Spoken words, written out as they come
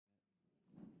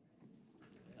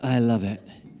I love it.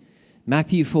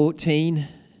 Matthew 14.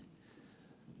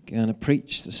 Going to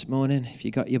preach this morning. If you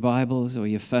got your Bibles or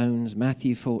your phones,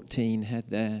 Matthew 14, head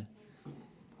there.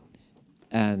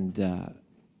 And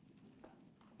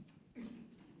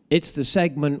it's the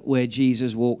segment where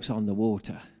Jesus walks on the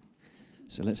water.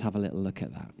 So let's have a little look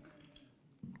at that.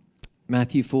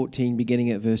 Matthew 14, beginning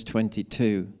at verse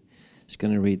 22. Just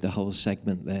going to read the whole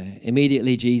segment there.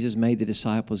 Immediately Jesus made the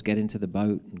disciples get into the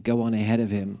boat and go on ahead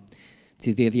of him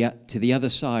to the other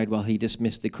side while he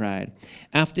dismissed the crowd.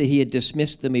 After he had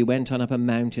dismissed them, he went on up a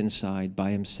mountainside by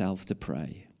himself to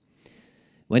pray.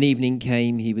 When evening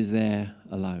came, he was there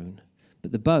alone.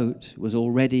 But the boat was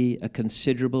already a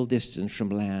considerable distance from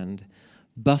land,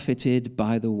 buffeted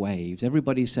by the waves.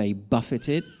 Everybody say,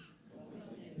 buffeted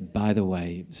by the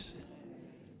waves.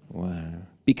 Wow.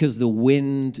 Because the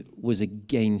wind was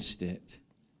against it.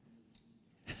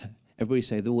 Everybody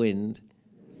say, the wind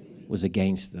was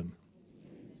against them.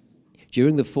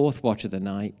 During the fourth watch of the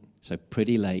night, so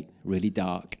pretty late, really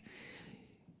dark,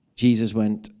 Jesus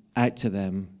went out to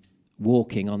them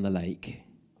walking on the lake.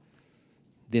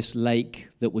 This lake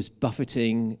that was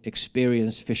buffeting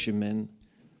experienced fishermen,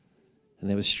 and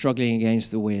they were struggling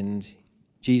against the wind.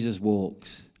 Jesus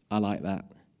walks. I like that.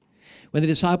 When the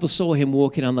disciples saw him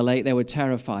walking on the lake, they were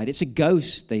terrified. It's a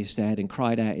ghost, they said, and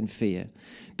cried out in fear.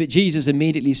 But Jesus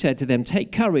immediately said to them,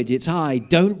 take courage, it's I,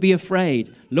 don't be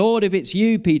afraid. Lord, if it's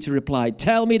you, Peter replied,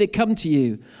 tell me to come to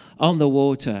you on the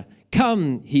water.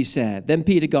 Come, he said. Then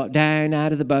Peter got down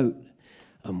out of the boat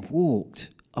and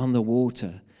walked on the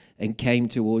water and came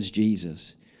towards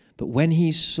Jesus. But when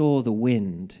he saw the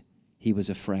wind, he was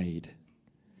afraid.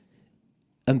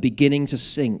 And beginning to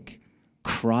sink,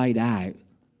 cried out,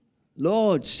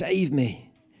 Lord, save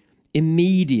me.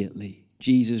 Immediately,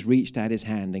 Jesus reached out his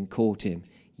hand and caught him.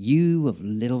 You of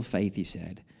little faith, he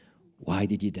said, why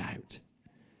did you doubt?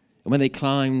 And when they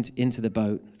climbed into the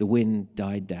boat, the wind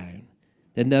died down.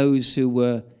 Then those who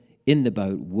were in the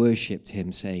boat worshipped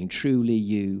him, saying, truly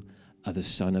you are the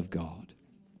Son of God.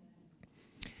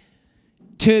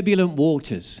 Turbulent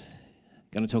waters.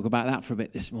 Going to talk about that for a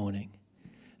bit this morning.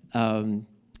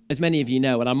 As many of you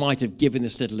know, and I might have given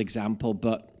this little example,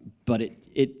 but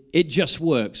it just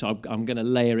works. So I'm going to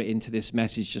layer it into this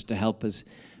message just to help us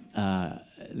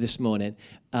this morning.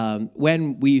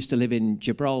 When we used to live in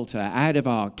Gibraltar, out of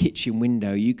our kitchen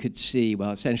window, you could see,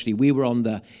 well, essentially we were on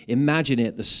the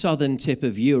southern tip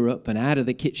of Europe, and out of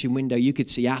the kitchen window, you could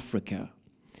see Africa.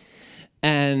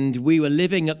 And we were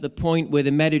living at the point where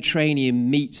the Mediterranean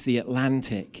meets the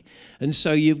Atlantic. And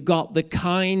so you've got the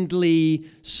kindly,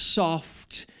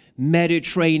 soft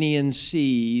Mediterranean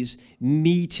seas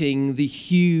meeting the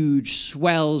huge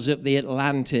swells of the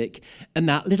Atlantic, and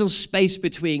that little space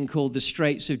between called the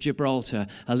Straits of Gibraltar,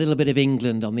 a little bit of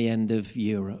England on the end of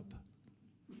Europe.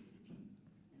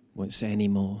 Won't say any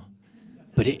more,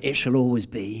 but it shall always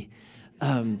be.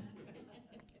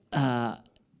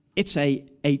 It's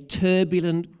a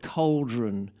turbulent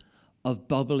cauldron of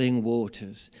bubbling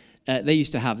waters. They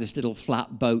used to have this little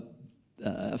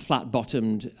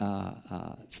flat-bottomed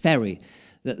ferry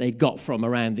that they'd got from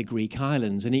around the Greek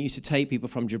islands. And it used to take people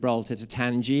from Gibraltar to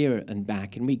Tangier and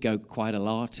back, and we'd go quite a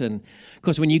lot. And, of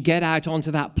course, when you get out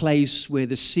onto that place where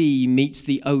the sea meets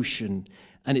the ocean,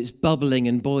 and it's bubbling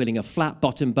and boiling, a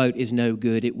flat-bottom boat is no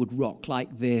good. It would rock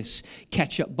like this,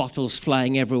 ketchup bottles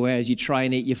flying everywhere as you try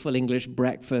and eat your full English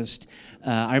breakfast.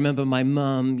 I remember my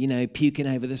mum, puking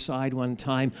over the side one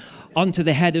time onto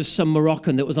the head of some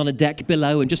Moroccan that was on a deck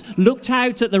below and just looked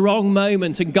out at the wrong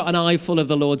moment and got an eyeful of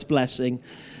the Lord's blessing.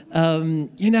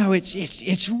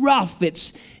 It's rough,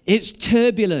 it's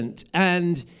turbulent.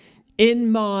 And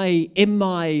in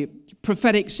my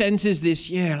prophetic senses this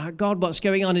year, like, God, what's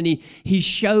going on? And he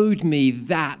showed me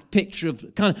that picture of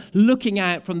kind of looking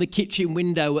out from the kitchen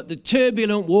window at the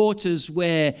turbulent waters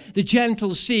where the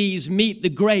gentle seas meet the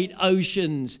great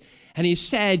oceans. And he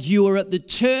said, you are at the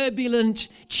turbulent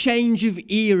change of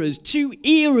eras. Two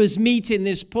eras meet in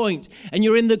this point, and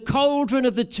you're in the cauldron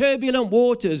of the turbulent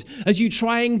waters as you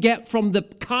try and get from the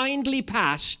kindly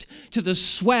past to the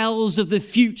swells of the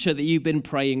future that you've been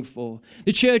praying for.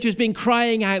 The church has been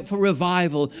crying out for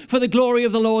revival, for the glory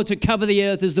of the Lord to cover the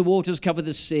earth as the waters cover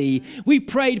the sea. We've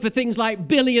prayed for things like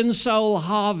billion-soul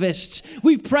harvests.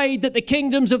 We've prayed that the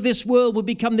kingdoms of this world would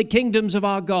become the kingdoms of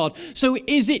our God. So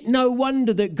is it no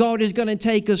wonder that God is going to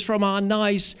take us from our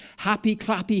nice, happy,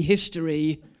 clappy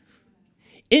history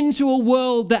into a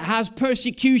world that has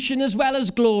persecution as well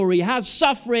as glory, has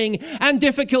suffering and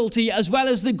difficulty as well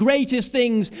as the greatest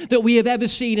things that we have ever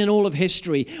seen in all of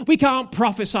history. We can't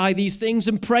prophesy these things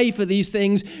and pray for these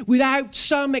things without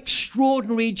some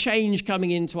extraordinary change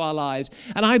coming into our lives.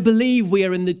 And I believe we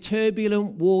are in the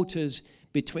turbulent waters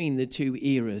between the two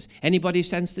eras. Anybody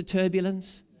sense the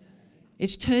turbulence?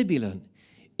 It's turbulent.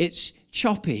 It's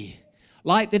choppy.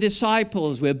 Like the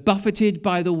disciples, we're buffeted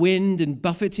by the wind and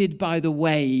buffeted by the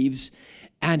waves,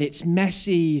 and it's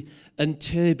messy and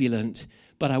turbulent.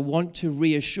 But I want to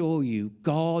reassure you,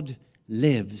 God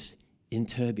lives in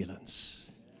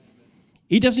turbulence.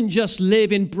 He doesn't just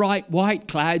live in bright white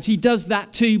clouds. He does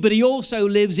that too, but he also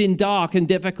lives in dark and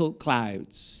difficult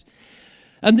clouds.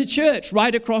 And the church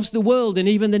right across the world and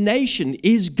even the nation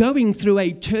is going through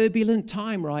a turbulent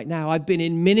time right now. I've been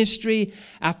in ministry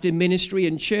after ministry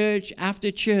and church after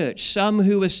church. Some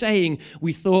who are saying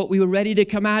we thought we were ready to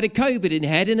come out of COVID and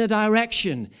head in a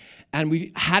direction, and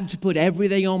we had to put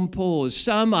everything on pause.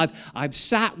 Some I've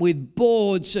sat with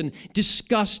boards and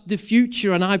discussed the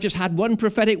future, and I've just had one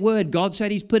prophetic word. God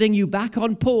said he's putting you back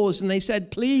on pause. And they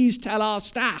said, please tell our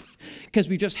staff, because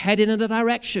we just headed in a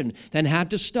direction, then had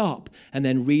to stop and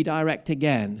then redirect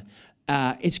again.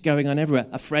 It's going on everywhere.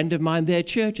 A friend of mine, their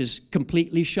church has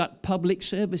completely shut public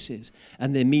services,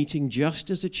 and they're meeting just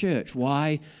as a church.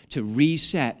 Why? To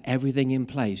reset everything in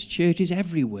place. Churches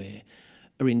everywhere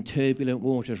are in turbulent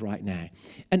waters right now.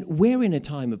 And we're in a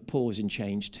time of pause and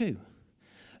change too.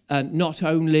 Not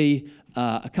only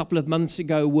a couple of months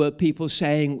ago were people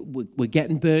saying we're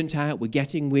getting burnt out, we're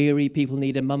getting weary, people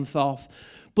need a month off,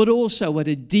 but also at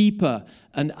a deeper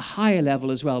and higher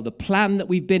level as well. The plan that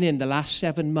we've been in the last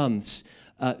 7 months,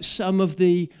 some of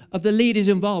the leaders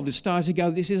involved have started to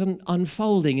go, this isn't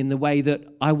unfolding in the way that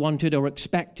I wanted or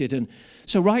expected. And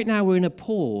so right now we're in a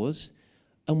pause,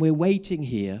 and we're waiting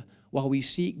here while we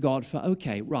seek God for,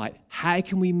 okay, right, how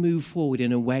can we move forward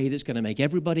in a way that's going to make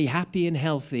everybody happy and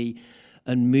healthy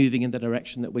and moving in the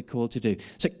direction that we're called to do?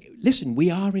 So listen, we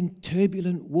are in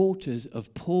turbulent waters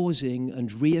of pausing and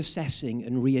reassessing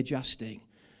and readjusting.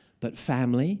 But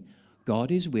family,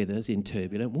 God is with us in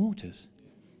turbulent waters.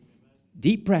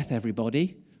 Deep breath,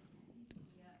 everybody.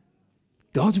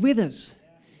 God's with us.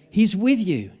 He's with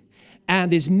you. And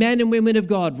there's men and women of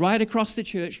God right across the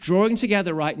church drawing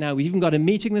together right now. We've even got a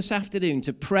meeting this afternoon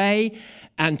to pray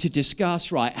and to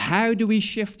discuss, right, how do we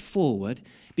shift forward?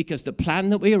 Because the plan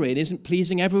that we're in isn't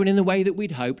pleasing everyone in the way that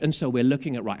we'd hoped. And so we're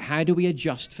looking at, right, how do we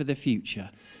adjust for the future?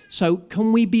 So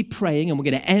can we be praying, and we're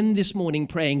going to end this morning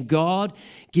praying, God,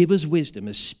 give us wisdom,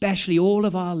 especially all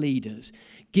of our leaders.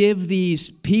 Give these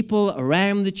people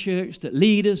around the church that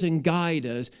lead us and guide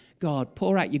us, God,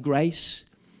 pour out your grace,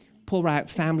 pour out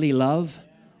family love,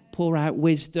 pour out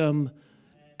wisdom,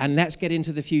 and let's get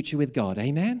into the future with God.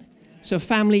 Amen? So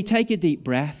family, take a deep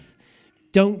breath.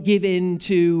 Don't give in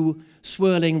to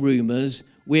swirling rumors.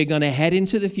 We're going to head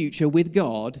into the future with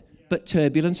God, but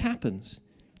turbulence happens.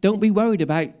 Don't be worried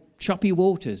about choppy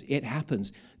waters. It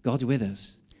happens. God's with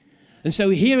us. And so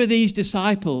here are these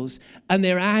disciples, and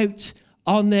they're out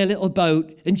on their little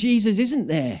boat, and Jesus isn't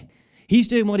there. He's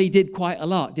doing what he did quite a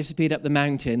lot, disappeared up the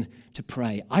mountain to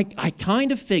pray. I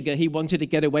kind of figure he wanted to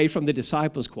get away from the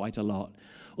disciples quite a lot.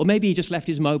 Or maybe he just left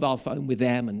his mobile phone with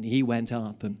them and he went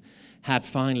up and had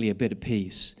finally a bit of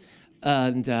peace.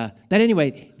 And then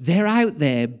anyway, they're out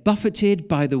there buffeted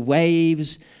by the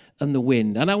waves and the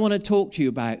wind. And I want to talk to you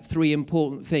about 3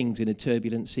 important things in a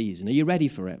turbulent season. Are you ready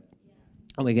for it?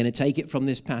 And we're going to take it from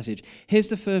this passage. Here's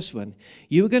the first one.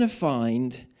 You're going to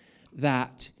find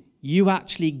that you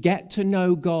actually get to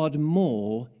know God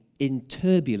more in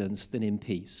turbulence than in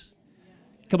peace.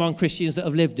 Come on, Christians that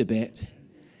have lived a bit.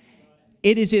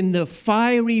 It is in the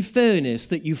fiery furnace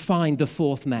that you find the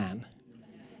fourth man.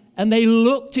 And they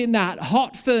looked in that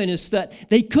hot furnace that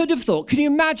they could have thought, can you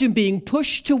imagine being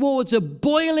pushed towards a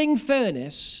boiling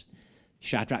furnace?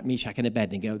 Shadrach, Meshach, and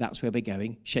Abednego, that's where we're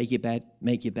going. Shake your bed,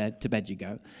 make your bed, to bed you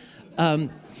go.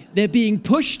 They're being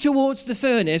pushed towards the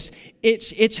furnace.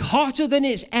 It's hotter than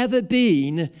it's ever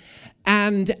been.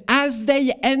 And as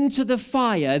they enter the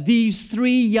fire, these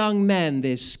 3 young men,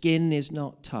 their skin is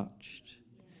not touched.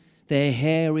 Their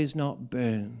hair is not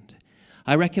burned.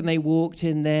 I reckon they walked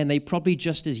in there, and they probably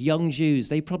just as young Jews,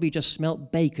 they probably just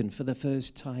smelt bacon for the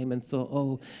first time and thought,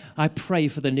 oh, I pray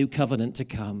for the new covenant to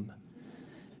come.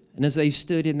 And as they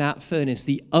stood in that furnace,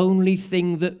 the only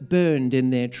thing that burned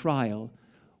in their trial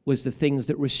was the things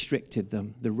that restricted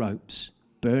them. The ropes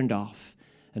burned off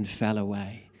and fell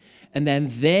away. And then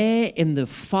there in the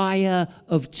fire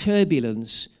of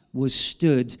turbulence was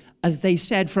stood, as they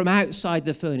said from outside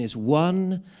the furnace,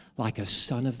 one like a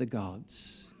son of the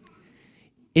gods.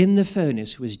 in the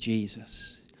furnace was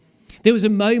Jesus. There was a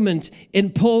moment in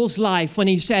Paul's life when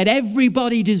he said,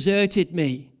 everybody deserted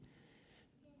me,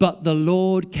 but the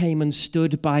Lord came and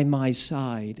stood by my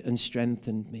side and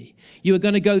strengthened me. You are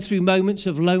going to go through moments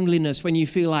of loneliness when you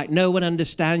feel like no one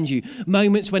understands you,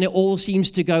 moments when it all seems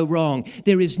to go wrong.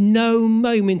 There is no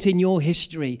moment in your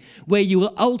history where you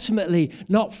will ultimately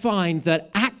not find that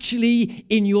actually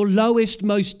in your lowest,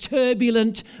 most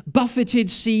turbulent, buffeted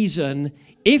season,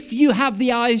 if you have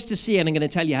the eyes to see, and I'm going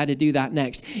to tell you how to do that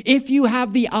next. If you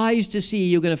have the eyes to see,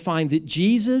 you're going to find that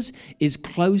Jesus is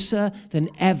closer than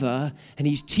ever, and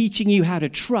he's teaching you how to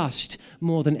trust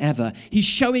more than ever. He's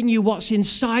showing you what's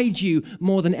inside you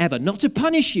more than ever. Not to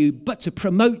punish you, but to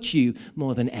promote you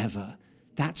more than ever.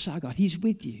 That's our God. He's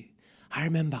with you. I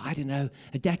remember,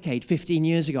 a decade, 15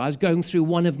 years ago, I was going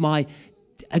through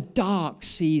a dark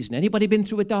season. Anybody been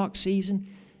through a dark season?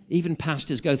 Even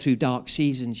pastors go through dark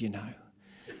seasons,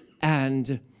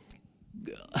 And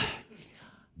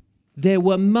there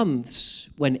were months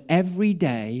when every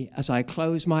day, as I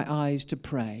closed my eyes to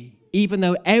pray, even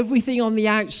though everything on the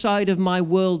outside of my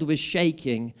world was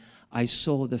shaking, I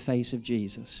saw the face of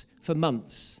Jesus for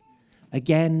months,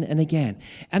 again and again.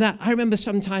 And I remember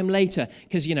sometime later,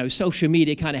 because, social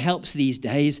media kind of helps these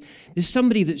days, there's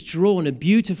somebody that's drawn a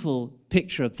beautiful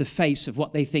picture of the face of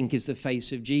what they think is the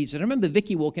face of Jesus. I remember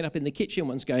Vicky walking up in the kitchen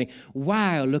once going,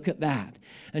 wow, look at that.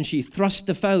 And she thrust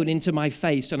the phone into my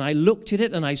face, and I looked at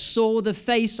it, and I saw the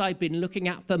face I'd been looking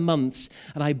at for months,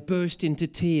 and I burst into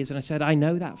tears, and I said, I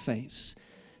know that face.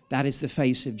 That is the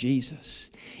face of Jesus.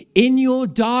 In your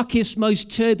darkest,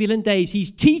 most turbulent days, he's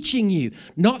teaching you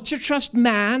not to trust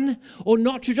man, or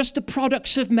not to trust the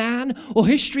products of man, or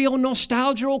history, or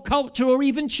nostalgia, or culture, or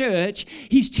even church.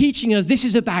 He's teaching us, this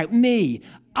is about me.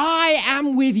 I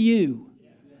am with you.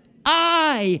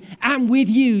 I am with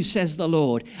you, says the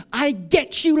Lord. I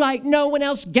get you like no one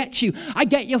else gets you. I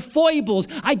get your foibles.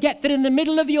 I get that in the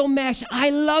middle of your mess, I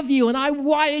love you, and I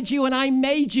wired you, and I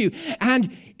made you.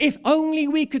 And if only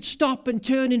we could stop and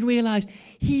turn and realize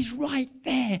he's right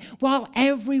there while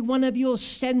every one of your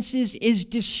senses is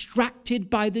distracted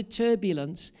by the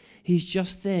turbulence. He's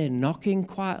just there knocking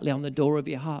quietly on the door of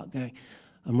your heart going,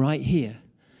 I'm right here.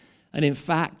 And in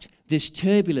fact, this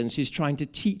turbulence is trying to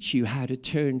teach you how to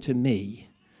turn to me.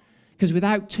 Because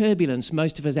without turbulence,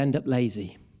 most of us end up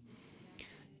lazy.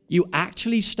 You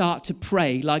actually start to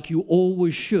pray like you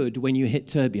always should when you hit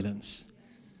turbulence.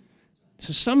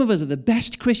 So some of us are the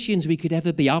best Christians we could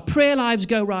ever be. Our prayer lives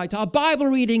go right. Our Bible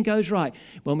reading goes right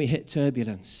when we hit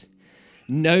turbulence.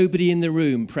 Nobody in the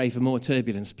room pray for more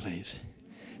turbulence, please.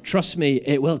 Trust me,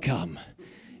 it will come.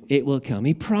 It will come.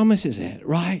 He promises it,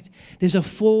 right? There's a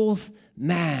fourth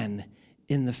man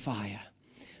in the fire.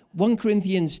 1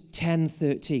 Corinthians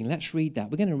 10:13. Let's read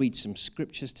that. We're going to read some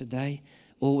scriptures today.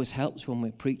 Always helps when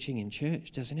we're preaching in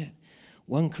church, doesn't it?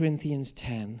 1 Corinthians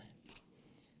 10.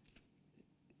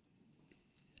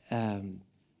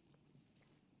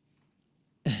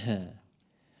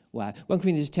 Wow. 1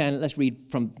 Corinthians 10, let's read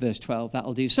from verse 12.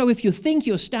 That'll do. So if you think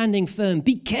you're standing firm,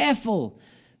 be careful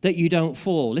that you don't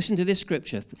fall. Listen to this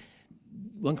scripture.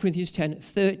 1 Corinthians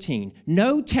 10:13.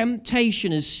 No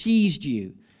temptation has seized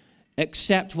you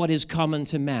except what is common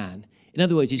to man. In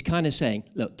other words, he's kind of saying,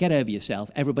 look, get over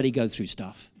yourself. Everybody goes through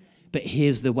stuff. But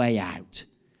here's the way out.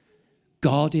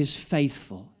 God is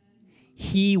faithful.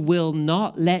 He will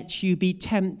not let you be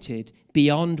tempted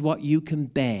beyond what you can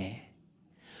bear.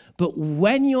 But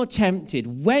when you're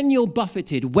tempted, when you're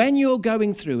buffeted, when you're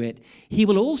going through it, he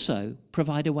will also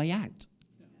provide a way out.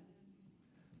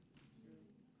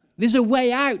 There's a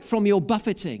way out from your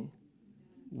buffeting.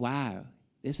 Wow,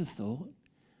 there's a thought.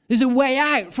 There's a way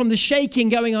out from the shaking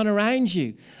going on around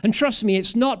you. And trust me,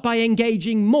 it's not by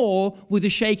engaging more with the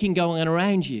shaking going on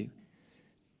around you.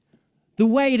 The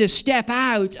way to step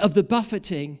out of the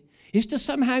buffeting is to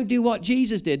somehow do what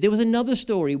Jesus did. There was another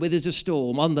story where there's a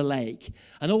storm on the lake,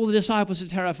 and all the disciples are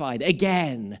terrified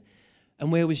again.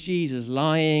 And where was Jesus?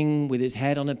 Lying with his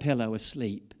head on a pillow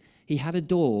asleep. He had a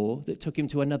door that took him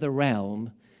to another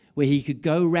realm where he could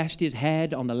go rest his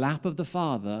head on the lap of the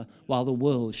Father while the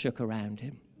world shook around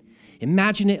him.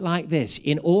 Imagine it like this.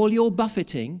 In all your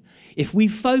buffeting, if we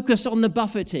focus on the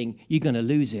buffeting, you're going to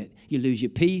lose it. You lose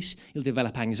your peace. You'll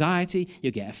develop anxiety.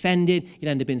 You'll get offended. You'll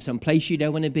end up in some place you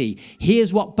don't want to be.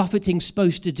 Here's what buffeting's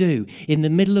supposed to do. In the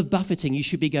middle of buffeting, you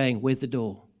should be going, where's the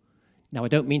door? Now, I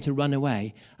don't mean to run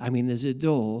away. I mean, there's a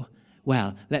door.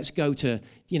 Well, let's go to,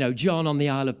 John on the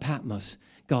Isle of Patmos.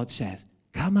 God says,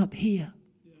 come up here.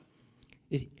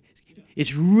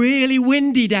 It's really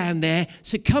windy down there,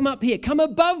 so come up here, come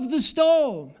above the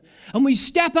storm. And we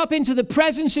step up into the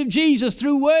presence of Jesus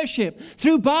through worship,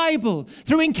 through Bible,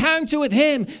 through encounter with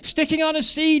him, sticking on a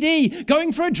CD,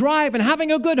 going for a drive and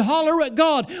having a good holler at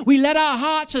God. We let our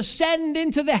hearts ascend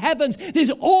into the heavens. There's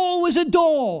always a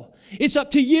door. It's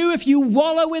up to you if you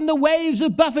wallow in the waves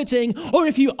of buffeting or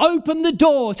if you open the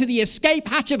door to the escape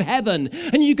hatch of heaven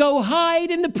and you go hide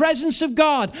in the presence of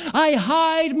God. I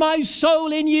hide my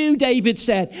soul in you, David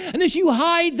said. And as you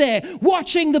hide there,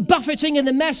 watching the buffeting and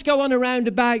the mess go on around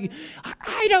about you,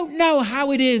 I don't know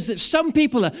how it is that some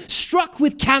people are struck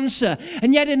with cancer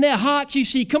and yet in their hearts you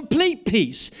see complete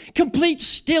peace, complete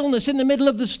stillness in the middle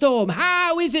of the storm.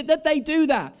 How is it that they do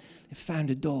that? They've found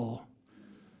a door.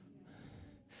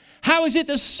 How is it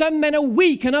that some men are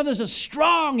weak and others are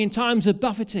strong in times of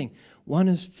buffeting? One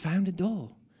has found a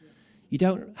door. You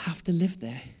don't have to live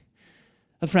there.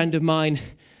 A friend of mine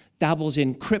dabbles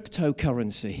in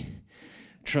cryptocurrency.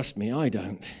 Trust me, I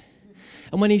don't.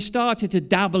 And when he started to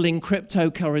dabble in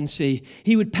cryptocurrency,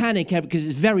 he would panic because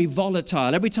it's very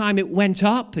volatile. Every time it went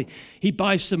up, he'd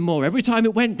buy some more. Every time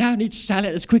it went down, he'd sell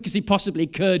it as quick as he possibly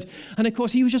could. And of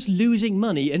course, he was just losing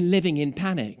money and living in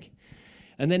panic.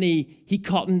 And then he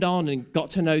cottoned on and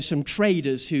got to know some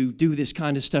traders who do this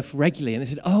kind of stuff regularly. And they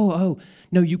said, oh,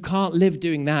 no, you can't live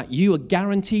doing that. You are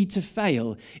guaranteed to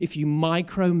fail if you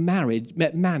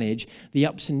manage the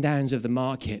ups and downs of the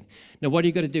market. Now, what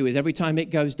you got to do is every time it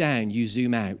goes down, you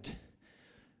zoom out.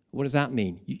 What does that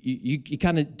mean? You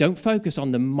kind of don't focus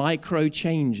on the micro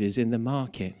changes in the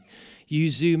market. You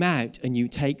zoom out and you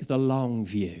take the long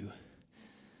view.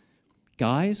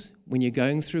 Guys, when you're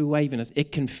going through waviness,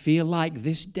 it can feel like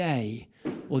this day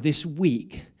or this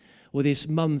week or this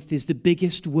month is the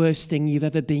biggest, worst thing you've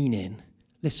ever been in.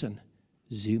 Listen,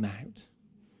 zoom out.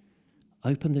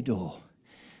 Open the door.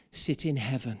 Sit in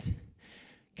heaven.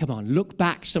 Come on, look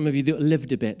back, some of you that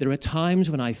lived a bit. There are times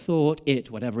when I thought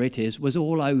it, whatever it is, was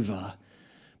all over.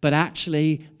 But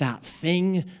actually, that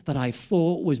thing that I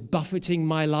thought was buffeting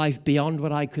my life beyond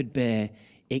what I could bear,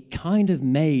 it kind of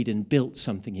made and built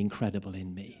something incredible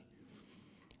in me.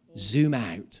 Zoom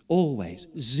out, always.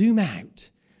 Zoom out.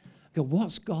 Go,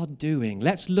 what's God doing?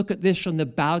 Let's look at this from the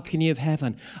balcony of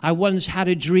heaven. I once had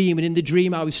a dream, and in the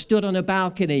dream I was stood on a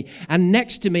balcony, and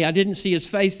next to me, I didn't see his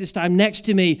face this time, next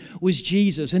to me was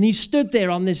Jesus, and he stood there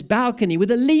on this balcony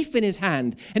with a leaf in his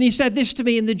hand, and he said this to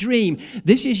me in the dream,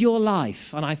 this is your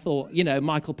life. And I thought,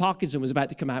 Michael Parkinson was about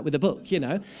to come out with a book,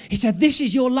 He said, this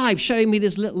is your life, showing me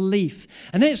this little leaf.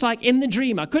 And then it's like in the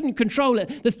dream, I couldn't control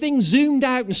it. The thing zoomed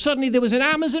out, and suddenly there was an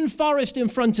Amazon forest in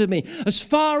front of me, as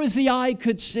far as the eye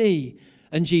could see.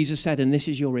 And Jesus said, and this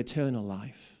is your eternal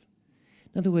life.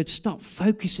 In other words, stop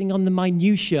focusing on the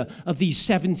minutiae of these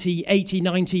 70, 80,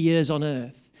 90 years on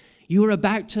earth. You are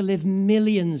about to live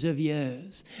millions of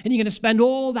years. And you're going to spend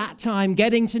all that time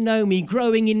getting to know me,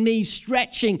 growing in me,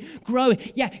 stretching, growing.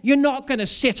 Yeah, you're not going to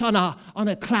sit on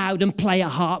a cloud and play a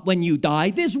harp when you die.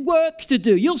 There's work to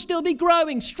do. You'll still be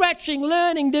growing, stretching,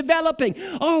 learning, developing.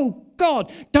 Oh, God,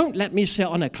 don't let me sit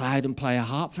on a cloud and play a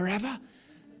harp forever.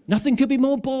 Nothing could be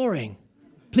more boring.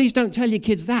 Please don't tell your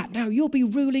kids that. No, you'll be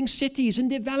ruling cities and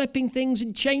developing things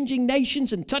and changing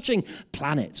nations and touching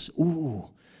planets. Ooh,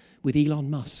 with Elon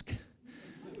Musk.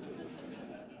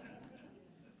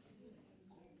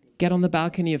 Get on the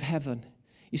balcony of heaven.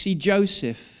 You see,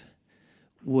 Joseph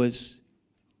was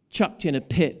chucked in a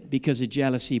pit because of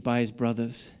jealousy by his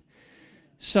brothers,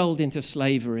 sold into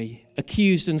slavery,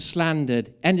 accused and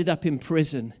slandered, ended up in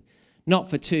prison.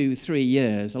 Not for 2-3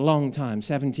 years, a long time,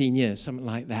 17 years, something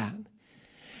like that.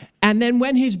 And then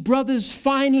when his brothers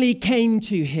finally came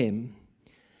to him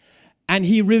and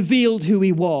he revealed who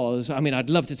he was, I'd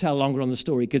love to tell longer on the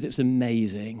story because it's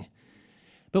amazing.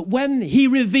 But when he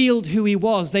revealed who he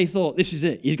was, they thought, this is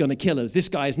it, he's going to kill us. This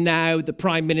guy is now the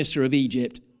prime minister of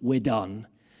Egypt. We're done.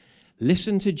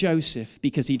 Listen to Joseph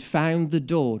because he'd found the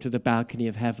door to the balcony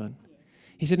of heaven.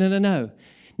 He said, no.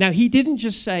 Now, he didn't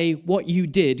just say, what you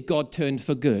did, God turned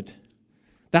for good.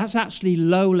 That's actually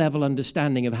low-level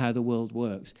understanding of how the world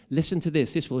works. Listen to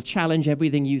this. This will challenge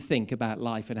everything you think about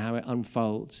life and how it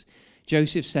unfolds.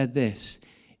 Joseph said this,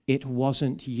 it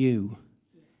wasn't you,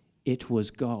 it was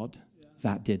God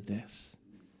that did this.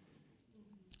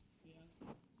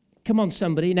 Come on,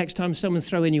 somebody, next time someone's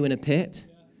throwing you in a pit,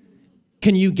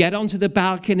 can you get onto the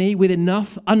balcony with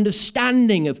enough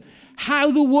understanding of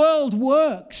how the world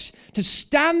works to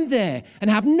stand there and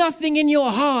have nothing in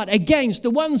your heart against the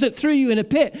ones that threw you in a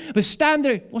pit, but stand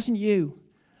there, it wasn't you.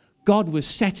 God was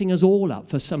setting us all up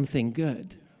for something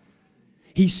good.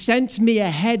 He sent me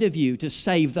ahead of you to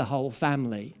save the whole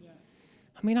family.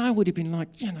 I would have been like,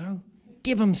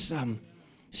 give them some.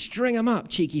 String them up,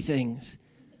 cheeky things.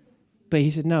 But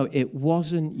he said, no, it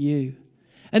wasn't you.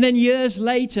 And then years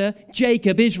later,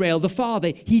 Jacob, Israel, the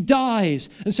father, he dies.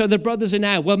 And so the brothers are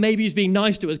now, well, maybe he's being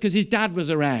nice to us because his dad was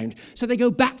around. So they go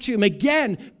back to him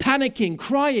again, panicking,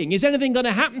 crying. Is anything going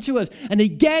to happen to us? And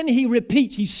again, he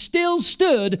repeats. He still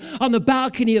stood on the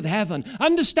balcony of heaven,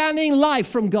 understanding life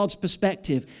from God's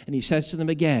perspective. And he says to them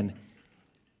again,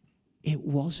 it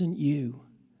wasn't you.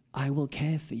 I will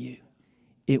care for you.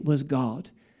 It was God.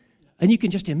 And you can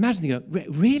just imagine, you go,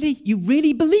 really? You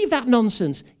really believe that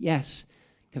nonsense? Yes.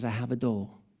 Because I have a door,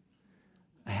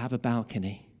 I have a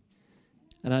balcony,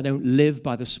 and I don't live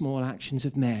by the small actions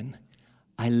of men.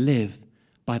 I live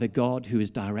by the God who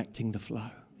is directing the flow.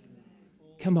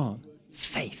 Come on,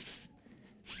 faith,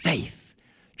 faith.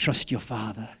 Trust your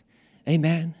Father.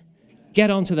 Amen.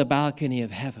 Get onto the balcony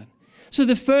of heaven. So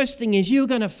the first thing is you're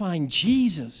going to find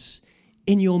Jesus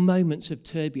in your moments of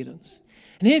turbulence.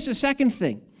 And here's the second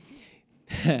thing.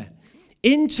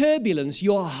 In turbulence,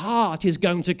 your heart is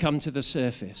going to come to the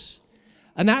surface.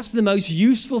 And that's the most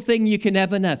useful thing you can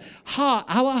ever know.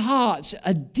 Our hearts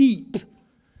are deep.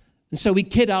 And so we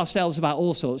kid ourselves about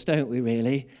all sorts, don't we,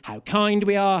 really? How kind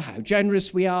we are, how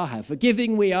generous we are, how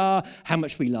forgiving we are, how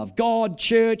much we love God,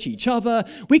 church, each other.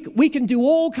 We can do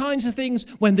all kinds of things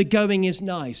when the going is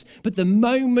nice. But the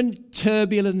moment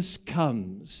turbulence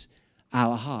comes,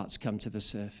 our hearts come to the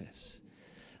surface.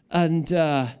 And,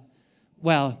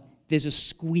 there's a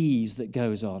squeeze that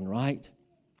goes on, right?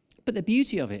 But the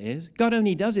beauty of it is, God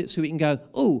only does it so we can go,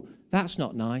 oh, that's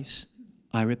not nice.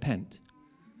 I repent.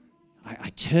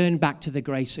 I turn back to the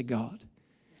grace of God.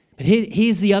 But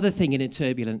here's the other thing in a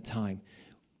turbulent time.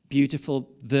 Beautiful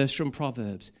verse from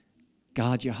Proverbs.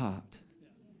 Guard your heart.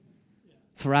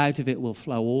 For out of it will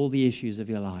flow all the issues of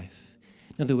your life.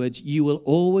 In other words, you will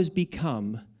always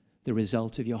become the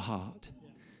result of your heart.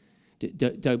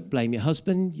 Don't blame your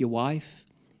husband, your wife,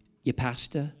 your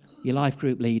pastor, your life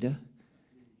group leader.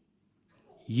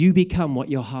 You become what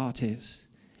your heart is,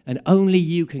 and only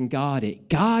you can guard it.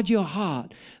 Guard your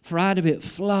heart, for out of it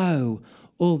flow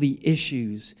all the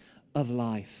issues of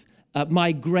life.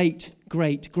 My great,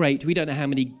 we don't know how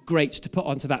many greats to put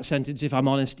onto that sentence, if I'm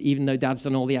honest, even though Dad's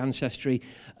done all the ancestry.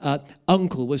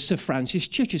 Uncle was Sir Francis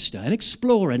Chichester, an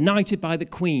explorer, knighted by the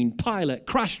Queen, pilot,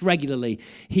 crashed regularly.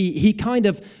 He kind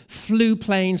of flew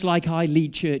planes like I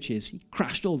lead churches. He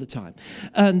crashed all the time.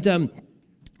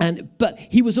 But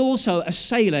he was also a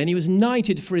sailor, and he was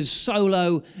knighted for his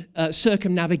solo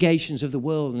circumnavigations of the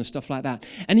world and stuff like that.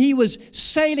 And he was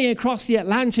sailing across the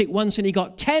Atlantic once, and he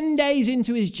got 10 days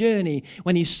into his journey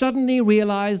when he suddenly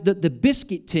realized that the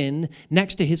biscuit tin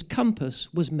next to his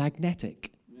compass was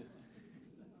magnetic.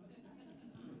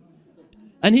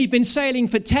 And he'd been sailing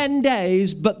for 10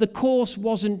 days, but the course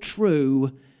wasn't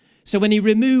true. So when he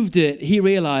removed it, he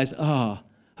realized,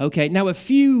 okay, now a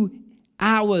few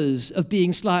hours of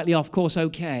being slightly off course,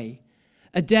 okay.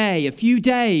 A day, a few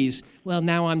days, well,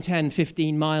 now I'm 10,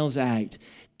 15 miles out.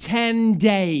 10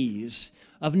 days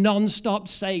of non-stop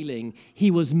sailing.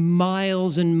 He was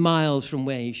miles and miles from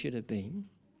where he should have been.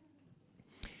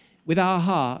 With our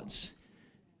hearts,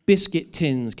 biscuit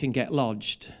tins can get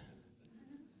lodged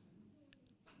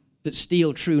that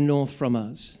steal true north from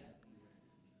us.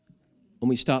 And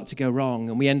we start to go wrong,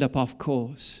 and we end up off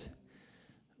course.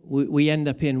 We end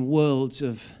up in worlds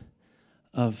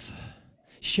of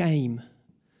shame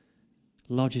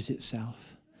lodges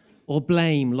itself, or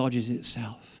blame lodges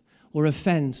itself, or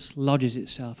offense lodges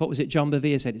itself. What was it John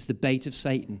Bevere said? It's the bait of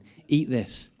Satan. Eat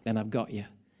this, then I've got you.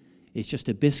 It's just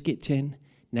a biscuit tin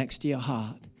next to your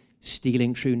heart,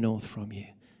 stealing true north from you.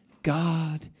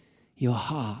 Guard your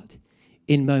heart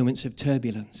in moments of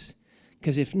turbulence,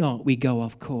 because if not, we go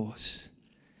off course.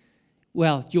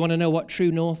 Well, do you want to know what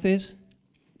true north is?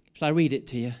 Shall I read it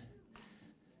to you?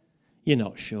 You're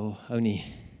not sure. Only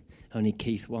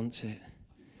Keith wants it.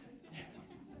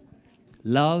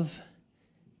 Love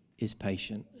is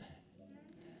patient.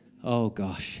 Oh,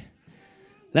 gosh.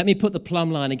 Let me put the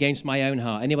plumb line against my own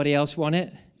heart. Anybody else want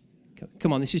it?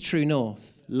 Come on, this is true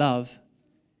north. Love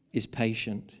is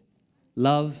patient.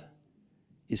 Love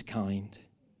is kind.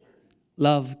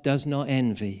 Love does not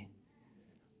envy.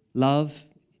 Love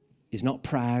is not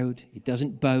proud. It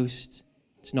doesn't boast.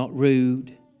 It's not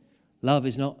rude. Love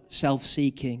is not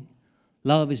self-seeking.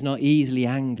 Love is not easily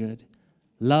angered.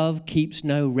 Love keeps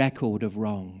no record of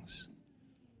wrongs.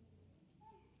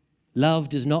 Love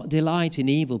does not delight in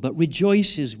evil, but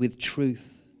rejoices with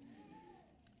truth.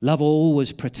 Love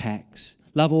always protects.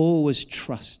 Love always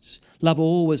trusts. Love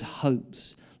always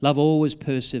hopes. Love always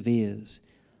perseveres.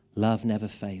 Love never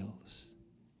fails.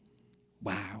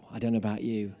 Wow, I don't know about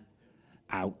you.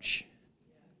 Ouch.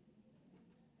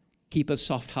 Keep us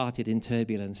soft-hearted in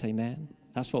turbulence, amen?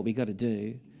 That's what we got to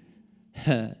do.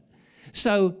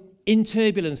 So in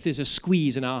turbulence, there's a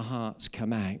squeeze and our hearts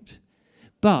come out.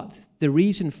 But the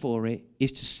reason for it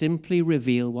is to simply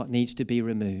reveal what needs to be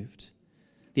removed.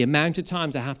 The amount of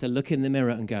times I have to look in the mirror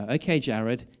and go, okay,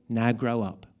 Jarrod, now grow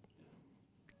up.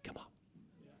 Come on.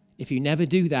 If you never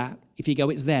do that, if you go,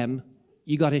 it's them,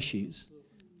 you got issues.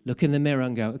 Look in the mirror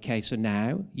and go, okay, so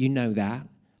now you know that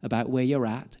about where you're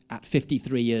at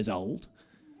 53 years old.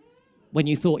 When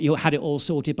you thought you had it all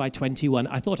sorted by 21.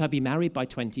 I thought I'd be married by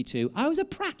 22. I was a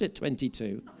prat at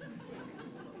 22.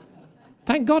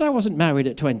 Thank God I wasn't married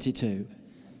at 22.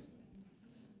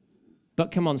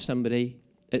 But come on, somebody.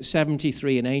 At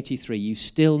 73 and 83, you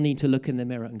still need to look in the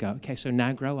mirror and go, okay, so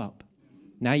now grow up.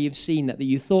 Now you've seen that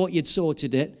you thought you'd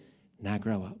sorted it. Now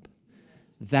grow up.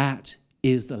 That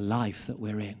is the life that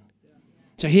we're in.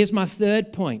 So here's my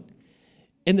third point.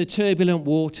 In the turbulent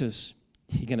waters,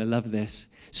 you're going to love this.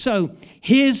 So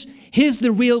here's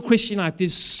the real Christian life.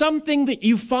 There's something that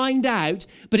you find out,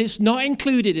 but it's not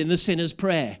included in the sinner's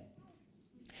prayer.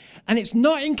 And it's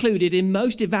not included in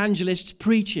most evangelists'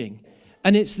 preaching.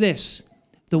 And it's this,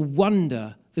 the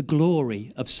wonder, the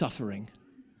glory of suffering.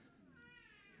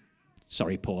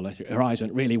 Sorry, Paula, her eyes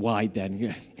went really wide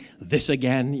then. This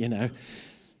again, you know.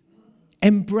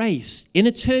 Embrace, in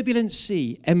a turbulent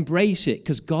sea, embrace it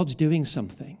because God's doing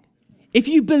something. If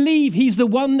you believe he's the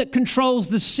one that controls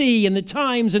the sea and the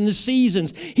times and the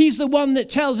seasons, he's the one that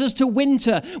tells us to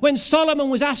winter. When Solomon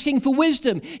was asking for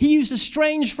wisdom, he used a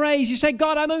strange phrase. He said,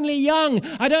 God, I'm only young.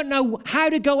 I don't know how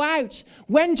to go out,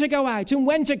 when to go out, and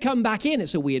when to come back in.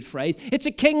 It's a weird phrase. It's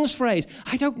a king's phrase.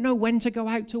 I don't know when to go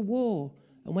out to war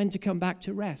and when to come back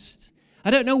to rest. I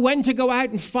don't know when to go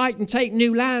out and fight and take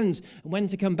new lands and when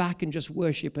to come back and just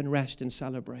worship and rest and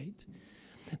celebrate.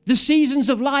 The seasons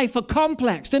of life are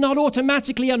complex. They're not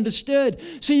automatically understood.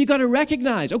 So you've got to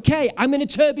recognize, okay, I'm in a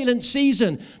turbulent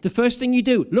season. The first thing you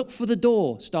do, look for the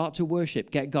door, start to worship,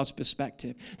 get God's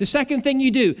perspective. The second thing you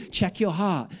do, check your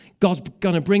heart. God's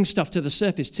going to bring stuff to the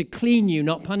surface to clean you,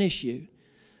 not punish you.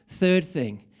 Third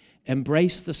thing,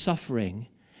 embrace the suffering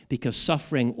because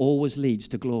suffering always leads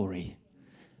to glory.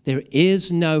 There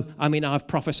is no, I've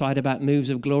prophesied about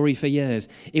moves of glory for years.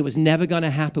 It was never going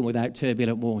to happen without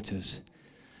turbulent waters.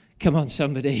 Come on,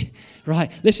 somebody.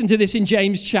 Right. Listen to this in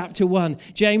James chapter 1.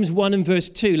 James 1 and verse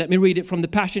 2. Let me read it from the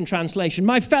Passion Translation.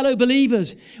 My fellow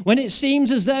believers, when it seems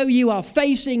as though you are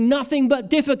facing nothing but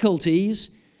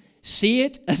difficulties, see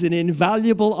it as an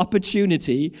invaluable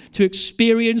opportunity to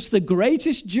experience the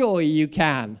greatest joy you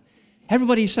can.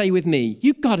 Everybody say with me,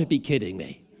 you've got to be kidding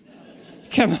me.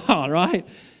 Come on, right?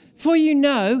 For you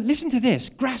know, listen to this,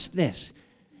 grasp this.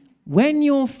 When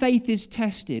your faith is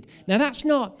tested, now that's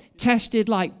not tested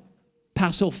like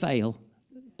pass or fail.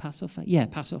 Pass or fail? Yeah,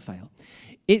 pass or fail.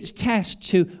 It's test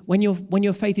to when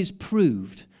your faith is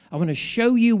proved. I want to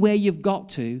show you where you've got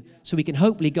to so we can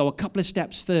hopefully go a couple of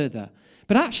steps further.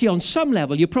 But actually on some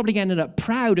level, you're probably ended up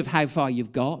proud of how far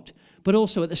you've got, but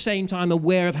also at the same time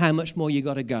aware of how much more you've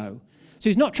got to go. So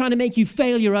he's not trying to make you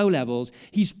fail your O-levels.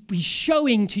 He's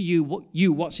showing to you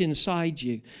what's inside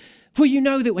you. For you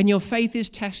know that when your faith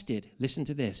is tested, listen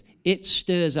to this, it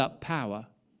stirs up power.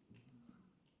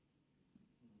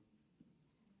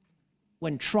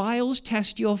 When trials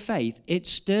test your faith, it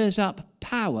stirs up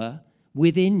power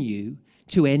within you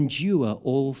to endure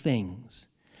all things.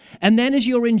 And then as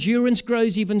your endurance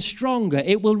grows even stronger,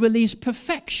 it will release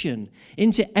perfection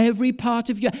into every part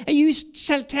of your... Are you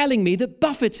telling me that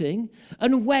buffeting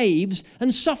and waves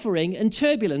and suffering and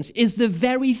turbulence is the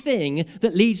very thing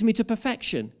that leads me to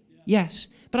perfection? Yes,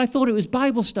 but I thought it was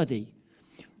Bible study.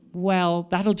 Well,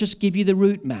 that'll just give you the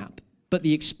route map, but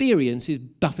the experience is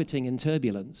buffeting and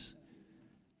turbulence.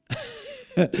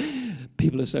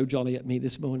 People are so jolly at me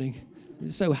this morning.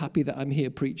 They're so happy that I'm here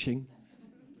preaching.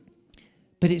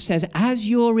 But it says, as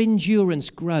your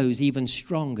endurance grows even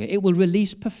stronger, it will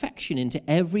release perfection into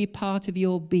every part of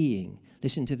your being.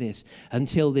 Listen to this,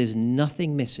 until there's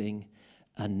nothing missing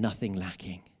and nothing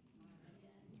lacking.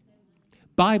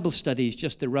 Bible study is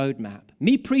just a roadmap.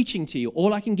 Me preaching to you,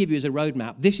 all I can give you is a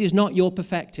roadmap. This is not your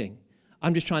perfecting.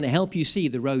 I'm just trying to help you see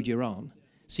the road you're on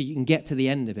so you can get to the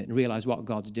end of it and realize what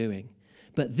God's doing.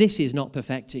 But this is not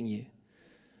perfecting you.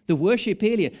 The worship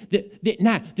earlier,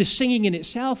 now, the singing in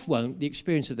itself won't, the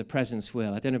experience of the presence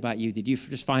will. I don't know about you. Did you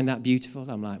just find that beautiful?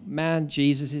 I'm like, man,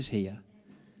 Jesus is here.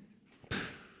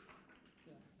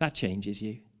 That changes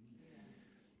you.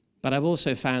 But I've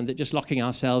also found that just locking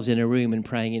ourselves in a room and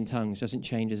praying in tongues doesn't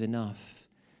change us enough.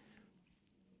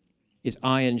 It's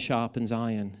iron sharpens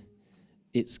iron.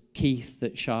 It's Keith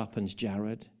that sharpens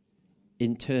Jarrod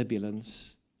in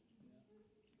turbulence.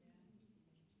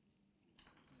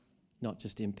 not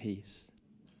just in peace.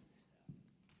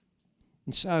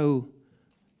 And so,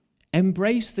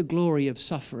 embrace the glory of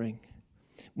suffering.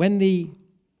 When the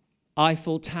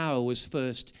Eiffel Tower was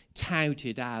first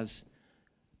touted as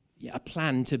a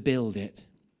plan to build it,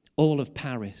 all of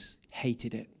Paris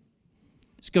hated it.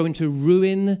 It's going to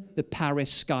ruin the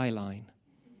Paris skyline.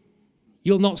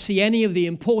 You'll not see any of the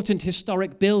important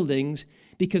historic buildings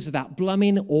because of that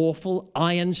blooming, awful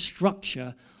iron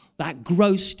structure, that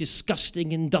gross,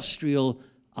 disgusting industrial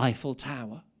Eiffel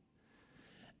Tower.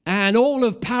 And all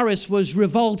of Paris was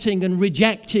revolting and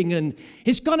rejecting, and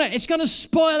it's gonna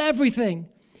spoil everything.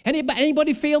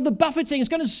 Anybody feel the buffeting? It's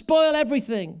going to spoil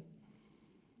everything.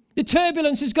 The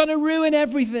turbulence is going to ruin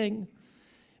everything.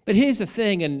 But here's the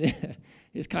thing, and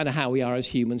it's kind of how we are as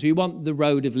humans. We want the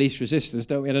road of least resistance,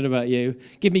 don't we? I don't know about you.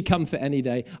 Give me comfort any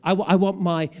day. I want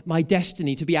my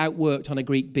destiny to be outworked on a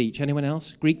Greek beach. Anyone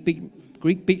else? Greek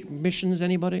beach missions,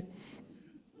 anybody?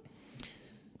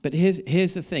 But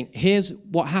here's the thing. Here's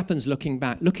what happens looking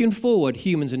back. Looking forward,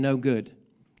 humans are no good.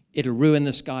 It'll ruin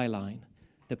the skyline.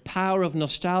 The power of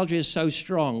nostalgia is so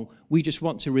strong, we just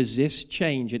want to resist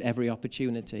change at every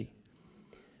opportunity.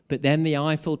 But then the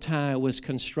Eiffel Tower was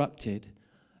constructed,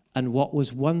 and what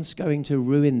was once going to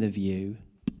ruin the view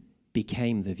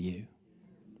became the view.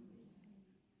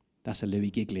 That's a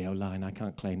Louis Giglio line. I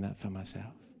can't claim that for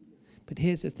myself. But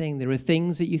here's the thing. There are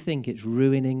things that you think it's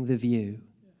ruining the view.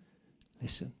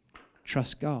 Listen,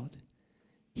 trust God.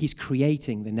 He's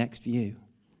creating the next view.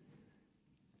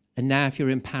 And now if you're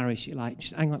in Paris, you're like,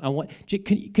 just hang on,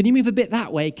 can you move a bit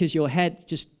that way? Because your head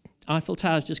Eiffel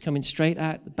Tower's just coming straight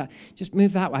out the back. Just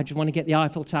move that way. I just want to get the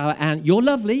Eiffel Tower. And you're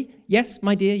lovely. Yes,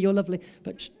 my dear, you're lovely.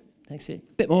 But just, that's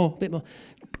it. Bit more.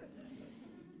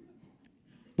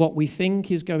 What we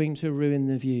think is going to ruin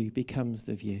the view becomes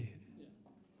the view.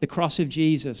 The cross of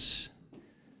Jesus,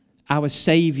 our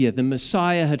Savior, the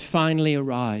Messiah, had finally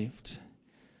arrived.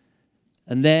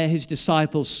 And there his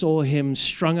disciples saw him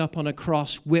strung up on a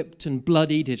cross, whipped and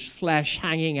bloodied, his flesh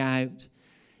hanging out,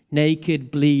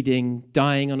 naked, bleeding,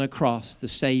 dying on a cross, the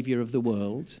Savior of the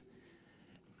world.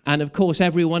 And of course,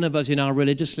 every one of us in our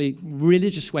religious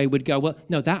way would go, well,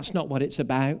 no, that's not what it's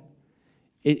about.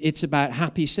 It's about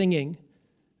happy singing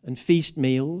and feast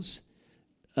meals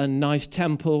and nice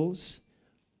temples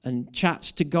and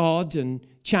chats to God and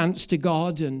chants to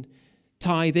God and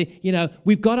tithing.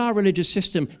 We've got our religious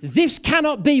system. This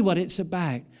cannot be what it's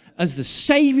about. As the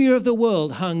Savior of the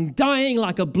world hung dying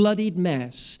like a bloodied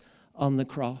mess on the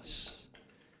cross.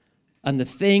 And the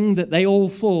thing that they all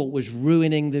thought was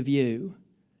ruining the view.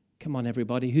 Come on,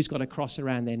 everybody. Who's got a cross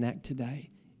around their neck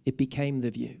today? It became the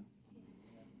view.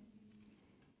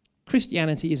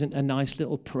 Christianity isn't a nice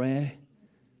little prayer.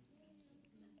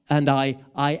 And I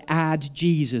add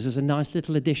Jesus as a nice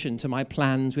little addition to my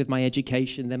plans with my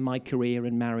education, then my career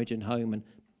and marriage and home, and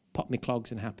pop me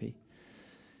clogs and happy.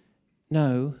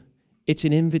 No, it's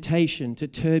an invitation to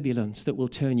turbulence that will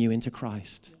turn you into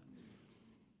Christ.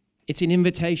 It's an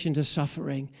invitation to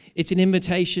suffering. It's an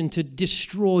invitation to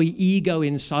destroy ego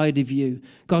inside of you.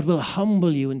 God will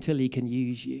humble you until he can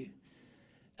use you.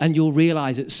 And you'll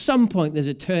realize at some point there's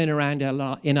a turnaround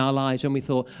in our lives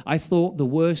when I thought the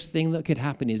worst thing that could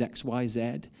happen is X, Y,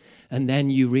 Z. And then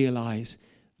you realize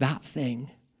that thing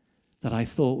that I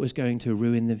thought was going to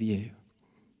ruin the view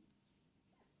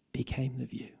became the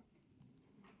view.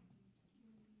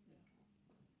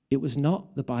 It was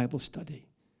not the Bible study.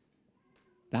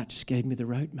 That just gave me the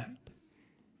roadmap.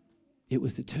 It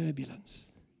was the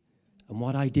turbulence and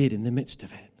what I did in the midst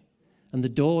of it and the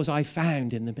doors I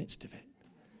found in the midst of it.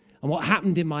 And what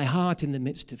happened in my heart in the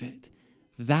midst of it,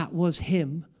 that was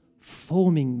him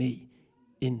forming me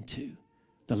into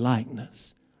the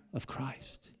likeness of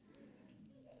Christ.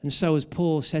 And so as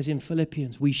Paul says in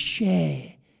Philippians, we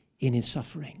share in his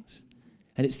sufferings.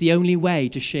 And it's the only way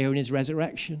to share in his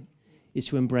resurrection is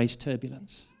to embrace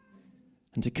turbulence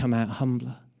and to come out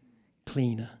humbler,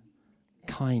 cleaner,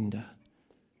 kinder,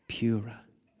 purer,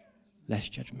 less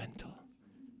judgmental,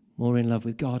 more in love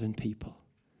with God and people.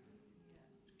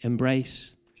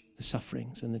 Embrace the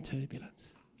sufferings and the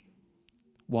turbulence.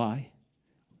 Why?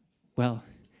 Well,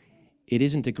 it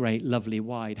isn't a great, lovely,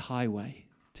 wide highway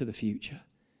to the future.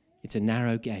 It's a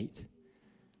narrow gate.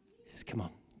 He says, come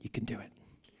on, you can do it.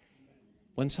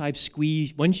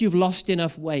 Once you've lost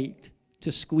enough weight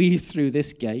to squeeze through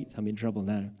this gate, I'm in trouble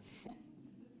now.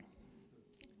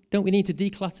 Don't we need to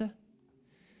declutter?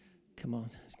 Come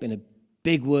on, it's been a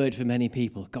big word for many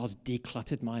people. God's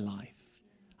decluttered my life.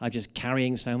 I'm just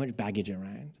carrying so much baggage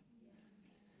around.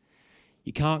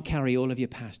 You can't carry all of your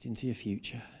past into your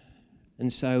future.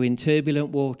 And so in turbulent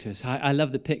waters, I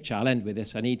love the picture. I'll end with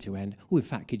this. I need to end. Oh, in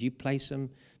fact, could you play some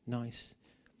nice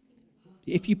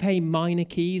If you play minor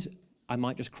keys, I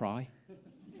might just cry.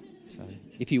 So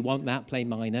if you want that, play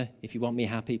minor. If you want me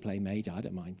happy, play major. I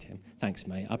don't mind, Tim. Thanks,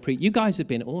 mate. You guys have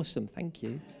been awesome. Thank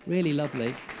you. Really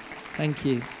lovely. Thank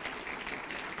you.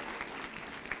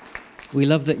 We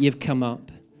love that you've come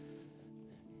up.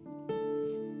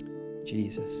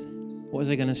 Jesus. What was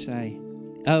I going to say?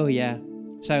 Oh, yeah.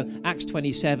 So Acts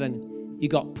 27, you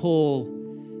got Paul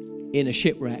in a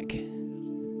shipwreck.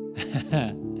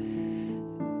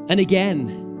 And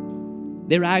again,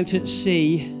 they're out at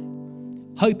sea,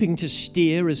 hoping to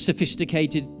steer as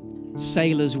sophisticated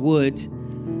sailors would,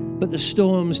 but the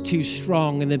storm's too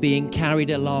strong and they're being carried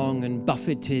along and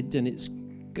buffeted and it's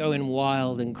going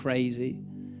wild and crazy.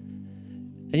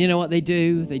 And you know what they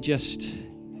do? They just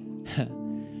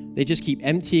keep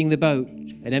emptying the boat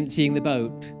and emptying the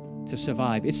boat to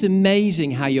survive. It's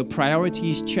amazing how your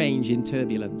priorities change in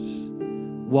turbulence.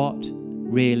 What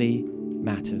really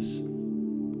matters?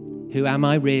 Who am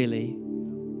I really?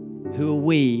 Who are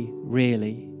we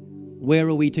really? Where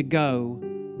are we to go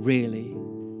really?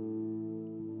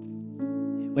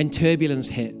 When turbulence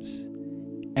hits,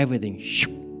 everything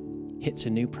hits a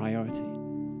new priority.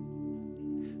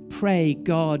 Pray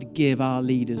God give our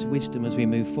leaders wisdom as we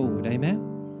move forward.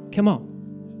 Amen? Come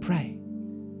on, pray.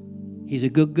 He's a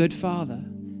good Father,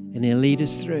 and He'll lead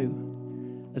us through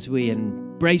as we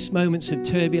embrace moments of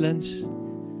turbulence,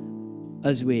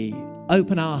 as we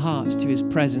open our hearts to His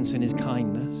presence and His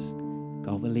kindness.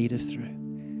 God will lead us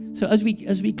through. So as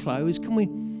we close, can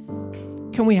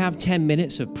we have 10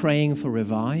 minutes of praying for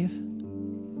revive?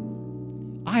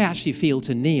 I actually feel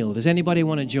to kneel. Does anybody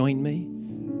want to join me?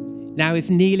 Now, if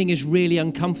kneeling is really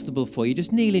uncomfortable for you,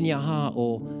 just kneel in your heart,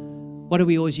 or what do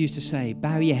we always used to say?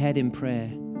 Bow your head in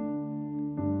prayer.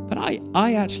 But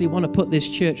I actually want to put this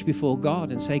church before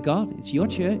God and say, God, it's your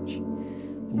church.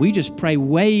 We just pray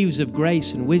waves of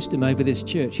grace and wisdom over this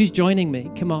church. Who's joining me?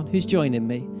 Come on, who's joining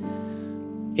me?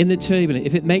 In the turbulence,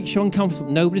 if it makes you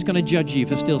uncomfortable, nobody's going to judge you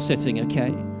for still sitting,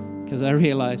 okay? Because I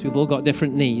realize we've all got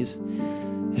different knees.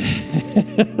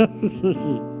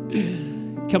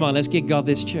 Come on, let's give God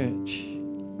this church.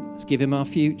 Let's give Him our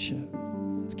future.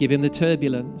 Let's give Him the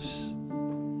turbulence.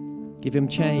 Give Him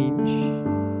change.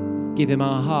 Give Him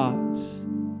our hearts.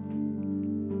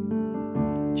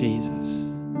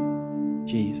 Jesus.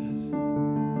 Jesus.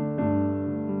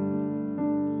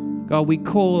 God, we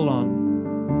call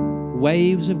on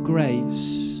waves of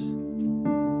grace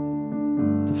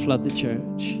to flood the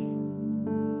church.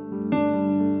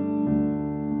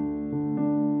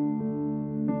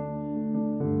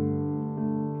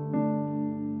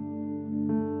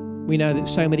 We know that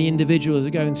so many individuals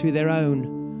are going through their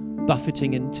own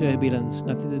buffeting and turbulence,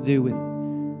 nothing to do with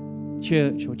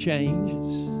church or change.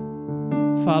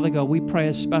 Father God, we pray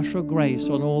a special grace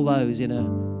on all those in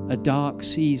a dark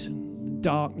season, a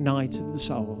dark night of the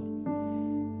soul.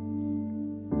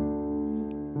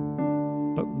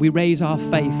 But we raise our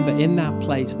faith that in that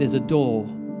place there's a door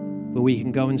where we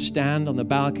can go and stand on the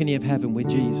balcony of heaven with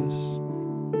Jesus.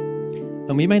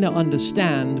 And we may not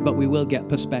understand, but we will get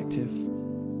perspective.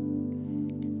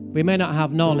 We may not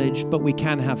have knowledge, but we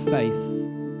can have faith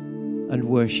and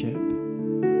worship.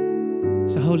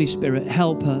 So Holy Spirit,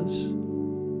 help us.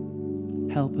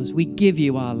 Help us. We give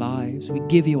you our lives. We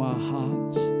give you our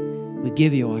hearts. We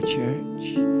give you our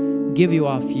church. We give you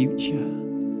our future.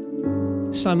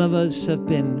 Some of us have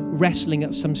been wrestling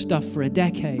at some stuff for a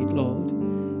decade, Lord,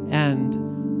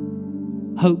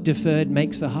 and hope deferred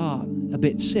makes the heart a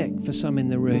bit sick for some in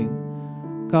the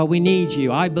room. God, we need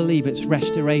you. I believe it's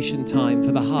restoration time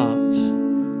for the hearts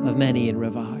of many in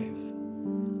Revive.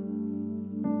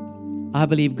 I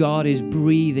believe God is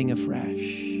breathing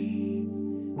afresh.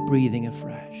 Breathing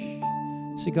afresh.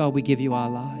 So God, we give you our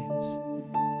lives.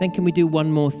 Then can we do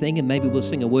one more thing, and maybe we'll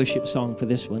sing a worship song for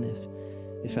this one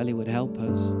if Ellie would help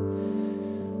us.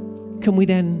 Can we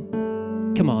then,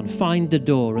 come on, find the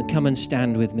door and come and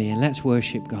stand with me and let's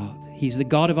worship God. He's the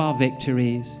God of our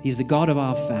victories. He's the God of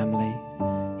our family.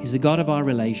 He's the God of our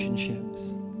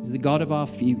relationships. He's the God of our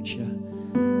future.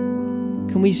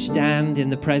 Can we stand in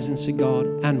the presence of God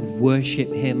and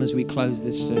worship Him as we close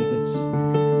this service?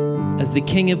 As the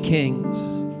King of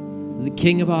Kings, the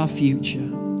King of our future,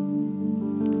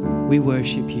 we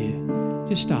worship you.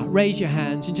 Just start, raise your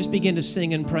hands and just begin to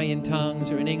sing and pray in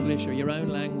tongues or in English or your own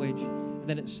language. And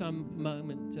then at some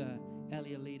moment,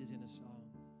 Ellie will lead us in a song.